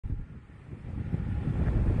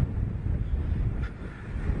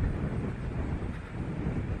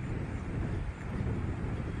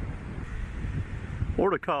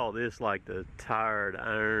sort of call this like the tired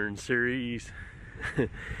iron series.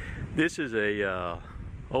 This is a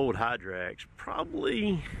old Hydrax,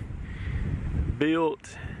 probably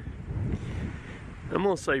built, I'm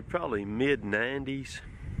gonna say probably mid-90s,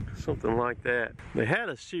 something like that. They had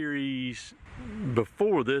a series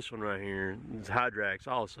before this one right here, it's Hydrax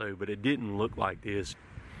also, but it didn't look like this.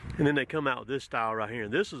 And then they come out with this style right here.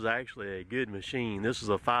 This is actually a good machine. This is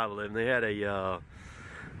a 511. They had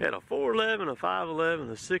a 411, a 511,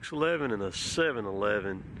 a 611, and a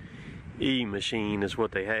 711E machine is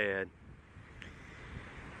what they had.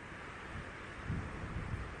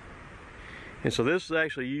 And so this is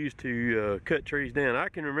actually used to cut trees down. I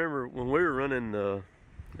can remember when we were running the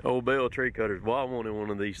old bell tree cutters, well, I wanted one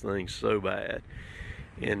of these things so bad.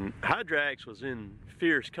 And Hydrax was in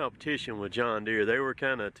fierce competition with John Deere. They were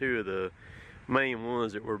kind of two of the main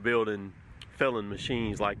ones that were building felling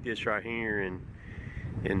machines like this right here, and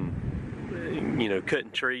you know,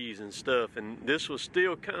 cutting trees and stuff. And this was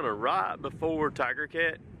still kind of right before Tiger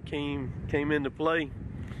Cat came into play.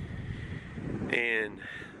 And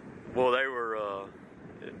well, they were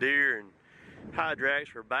Deere and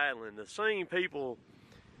Hydrax were battling. The same people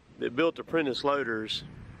that built the Prentice loaders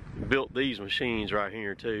built these machines right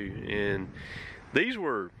here too, and these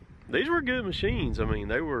were good machines. I mean,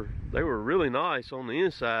 they were really nice on the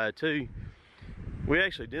inside too. We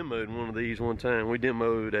actually demoed one of these one time. We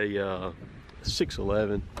demoed a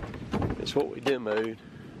 611. That's what we demoed.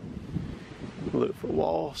 Look for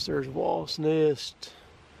wasps. There's a wasp nest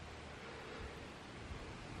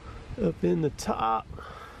up in the top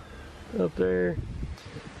up there.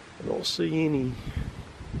 I don't see any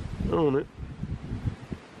on it.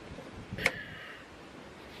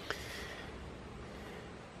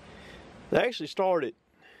 They actually started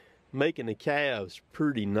making the calves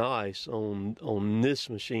pretty nice on this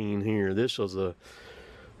machine here. This was the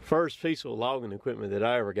first piece of logging equipment that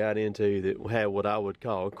I ever got into that had what I would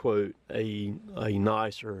call, quote, a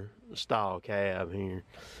nicer style cab here.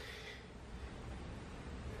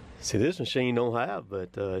 See, this machine don't have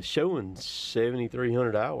but showing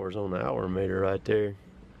 7,300 hours on the hour meter right there.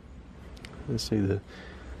 Let's see, the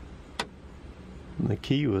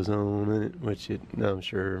key was on it, which I'm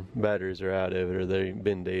sure batteries are out of it, or they've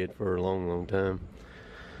been dead for a long time.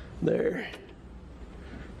 There.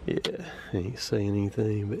 Yeah, I ain't saying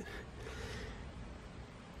anything, but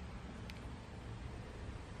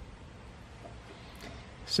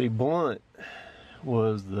see, Blunt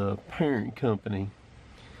was the parent company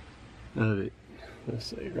of it. Let's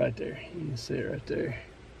see, right there. You can see it right there.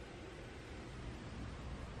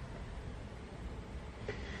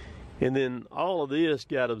 And then all of this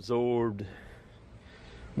got absorbed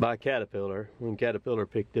by Caterpillar when Caterpillar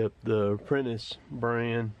picked up the Prentice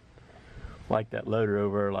brand, like that loader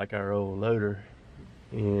over there, like our old loader.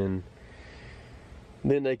 And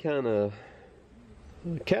then they kind of,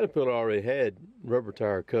 Caterpillar already had rubber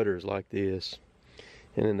tire cutters like this,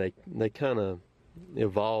 and then they kind of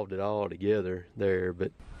evolved it all together there.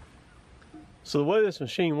 But so the way this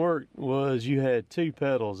machine worked was you had two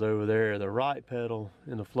pedals over there. The right pedal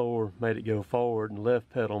in the floor made it go forward, and the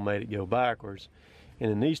left pedal made it go backwards.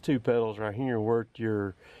 And then these two pedals right here worked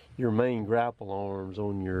your main grapple arms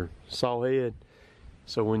on your saw head.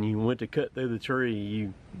 So when you went to cut through the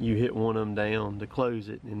tree, you hit one of them down to close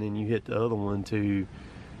it, and then you hit the other one to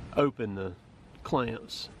open the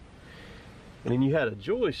clamps. And then you had a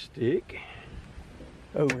joystick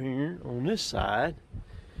over here on this side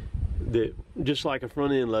that, just like a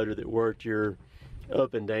front end loader, that worked your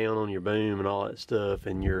up and down on your boom and all that stuff,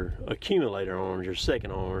 and your accumulator arms, your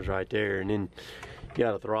second arms right there. And then you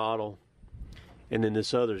got a throttle, and then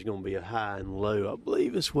this other is going to be a high and low. I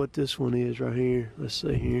believe it's what this one is right here. Let's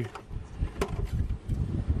see here.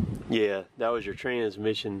 Yeah, that was your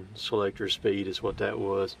transmission selector speed is what that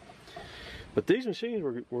was. But these machines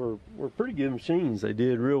were pretty good machines. They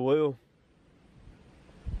did real well.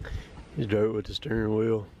 Just drove it with the steering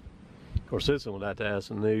wheel. Of course, this one would have to have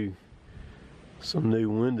some new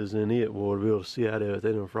windows in it, boy, to be able to see out of it.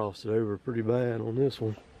 They done frosted over pretty bad on this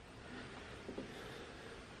one.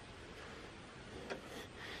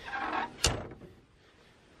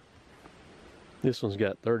 This one's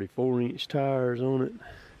got 34-inch tires on it.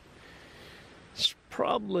 It's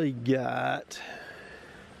probably got,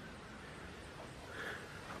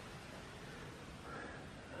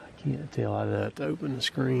 I can't tell. I'd have to open the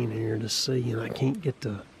screen here to see, and I can't get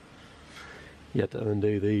the, you have to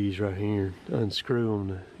undo these right here, unscrew them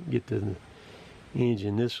to get to the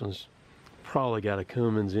engine. This one's probably got a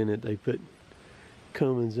Cummins in it. They put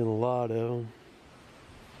Cummins in a lot of them.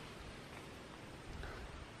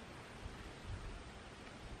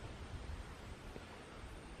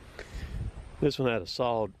 This one had a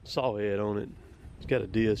saw head on it. It's got a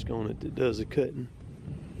disc on it that does the cutting.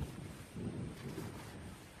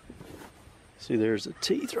 See, there's the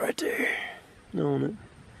teeth right there on it.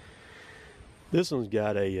 This one's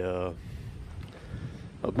got a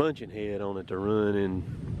bunching head on it to run in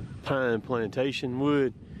pine plantation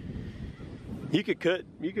wood. You could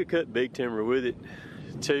cut big timber with it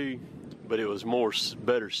too, but it was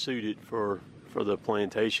better suited for the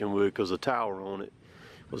plantation wood because the tower on it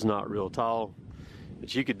was not real tall.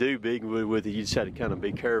 But you could do big wood with it. You just had to kind of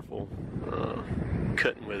be careful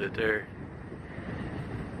cutting with it there.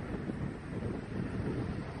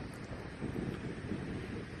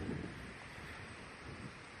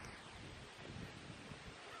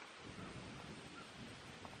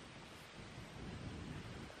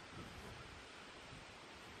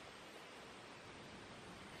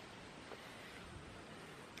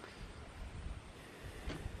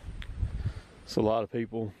 So a lot of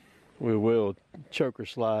people will weld choker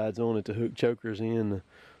slides on it to hook chokers in to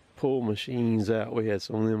pull machines out. We had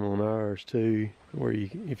some of them on ours too, where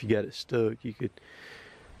if you got it stuck, you could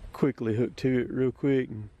quickly hook to it real quick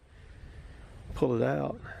and pull it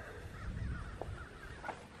out.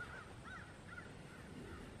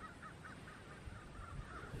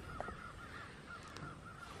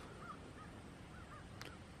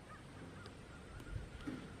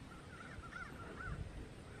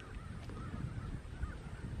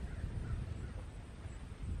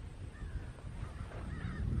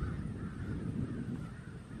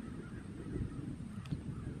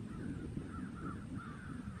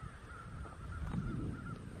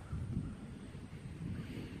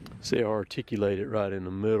 See, I articulate it right in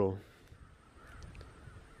the middle.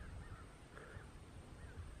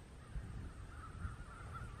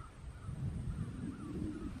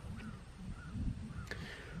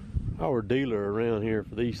 Our dealer around here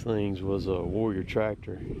for these things was a Warrior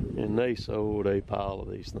Tractor, and they sold a pile of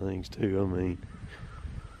these things too. I mean,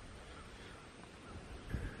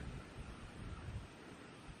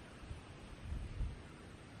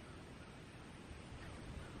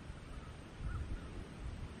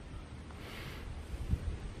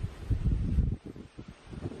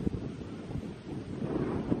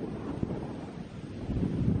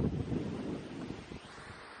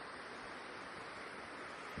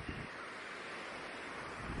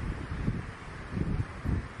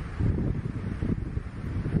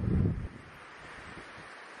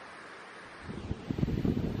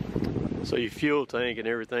 so your fuel tank and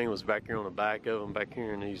everything was back here on the back of them, back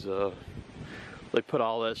here in these, they put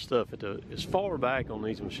all that stuff as far back on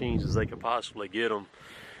these machines as they could possibly get them,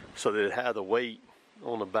 so that it had the weight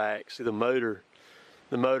on the back. See, the motor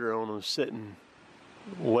on them sitting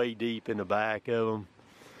way deep in the back of them.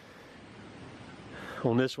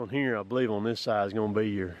 On this one here, I believe on this side is going to be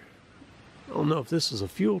your, I don't know if this is a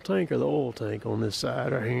fuel tank or the oil tank on this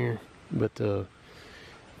side right here, but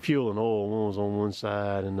fuel and oil, one was on one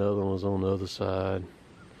side and the other one was on the other side.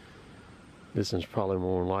 This one's probably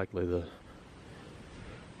more likely the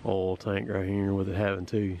oil tank right here, with it having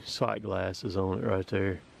two sight glasses on it right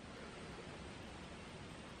there.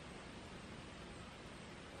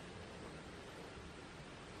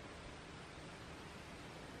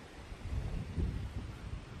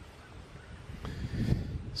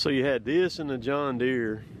 So you had this and the John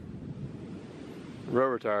Deere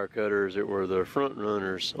rubber tire cutters that were the front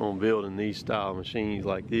runners on building these style machines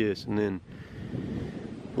like this, and then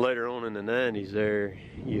later on in the 90s there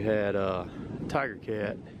you had Tiger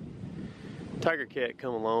Cat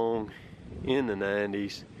come along in the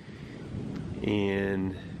 90s,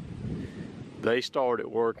 and they started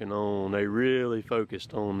working on, they really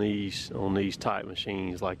focused on these type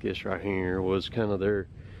machines like this right here. Was kind of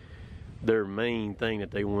their main thing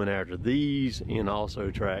that they went after, these and also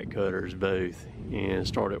track cutters both, and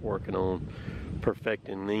started working on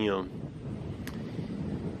perfecting them.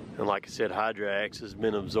 And like I said, Hydrax has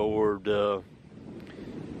been absorbed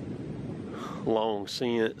long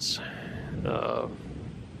since,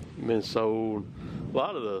 been sold. A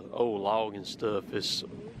lot of the old logging stuff has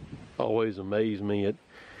always amazed me at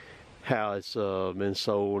how it's been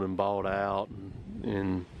sold and bought out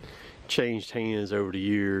and changed hands over the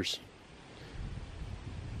years.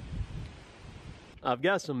 I've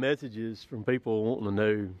got some messages from people wanting to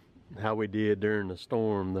know how we did during the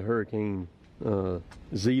storm, the Hurricane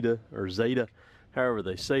Zeta, or Zeta, however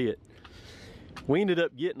they say it. We ended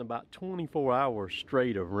up getting about 24 hours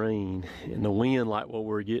straight of rain, and the wind, like what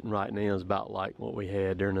we're getting right now, is about like what we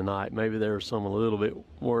had during the night. Maybe there was some a little bit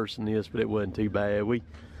worse than this, but it wasn't too bad. We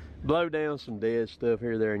blow down some dead stuff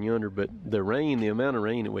here, there, and yonder, but the rain, the amount of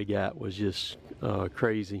rain that we got was just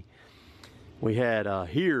crazy. we had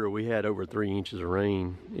here we had over 3 inches of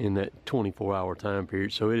rain in that 24-hour time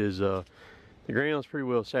period. So it is the ground's pretty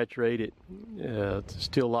well saturated.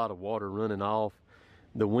 Still a lot of water running off.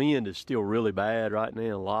 The wind is still really bad right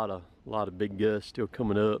now. A lot of big gusts still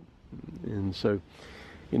coming up, and so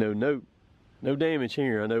you know, no damage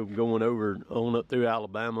here. I know going over on up through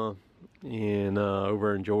Alabama and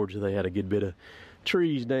over in Georgia, they had a good bit of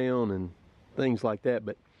trees down and things like that.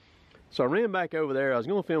 But so I ran back over there. I was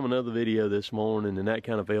going to film another video this morning, and that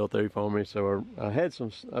kind of fell through for me. So I had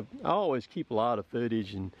some. I always keep a lot of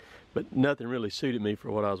footage, but nothing really suited me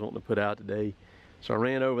for what I was wanting to put out today. So I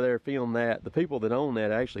ran over there, filmed that. The people that own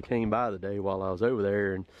that actually came by today while I was over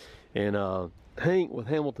there, and Hank with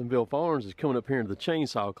Hamiltonville Farms is coming up here into the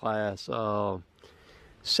chainsaw class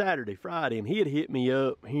Saturday, Friday, and he had hit me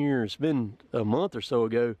up here. It's been a month or so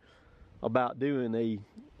ago about doing a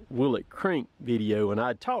Willet crank video, and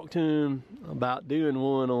I talked to him about doing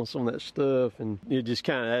one on some of that stuff, and it just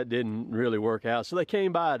that didn't really work out. So they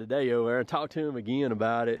came by today over there and talked to him again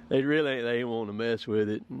about it. They ain't wanting to mess with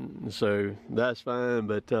it, so that's fine.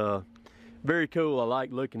 But very cool. I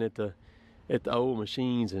like looking at the old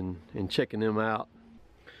machines and checking them out.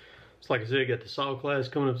 So like I said, I got the saw class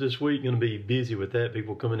coming up this week. Going to be busy with that.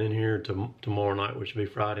 People coming in here tomorrow night, which will be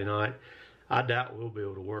Friday night. I doubt we'll be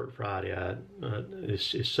able to work Friday.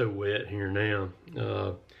 It's so wet here now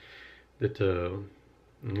that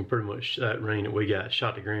pretty much that rain that we got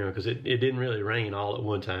shot the ground, because it didn't really rain all at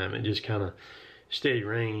one time. It just kind of steady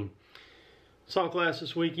rain. Saw class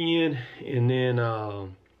this weekend, and then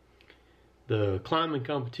the climbing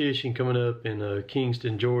competition coming up in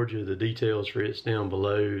Kingston, Georgia. The details for it's down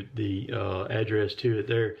below, the address to it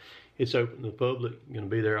there. It's open to the public. I'm going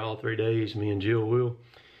to be there all 3 days. Me and Jill will.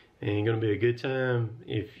 And going to be a good time.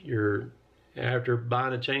 If you're after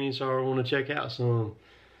buying a chainsaw or want to check out some,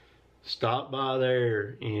 stop by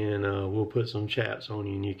there, and we'll put some chaps on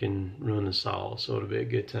you and you can run the saw. So it'll be a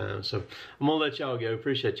good time. So I'm going to let y'all go.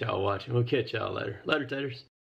 Appreciate y'all watching. We'll catch y'all later. Later, taters.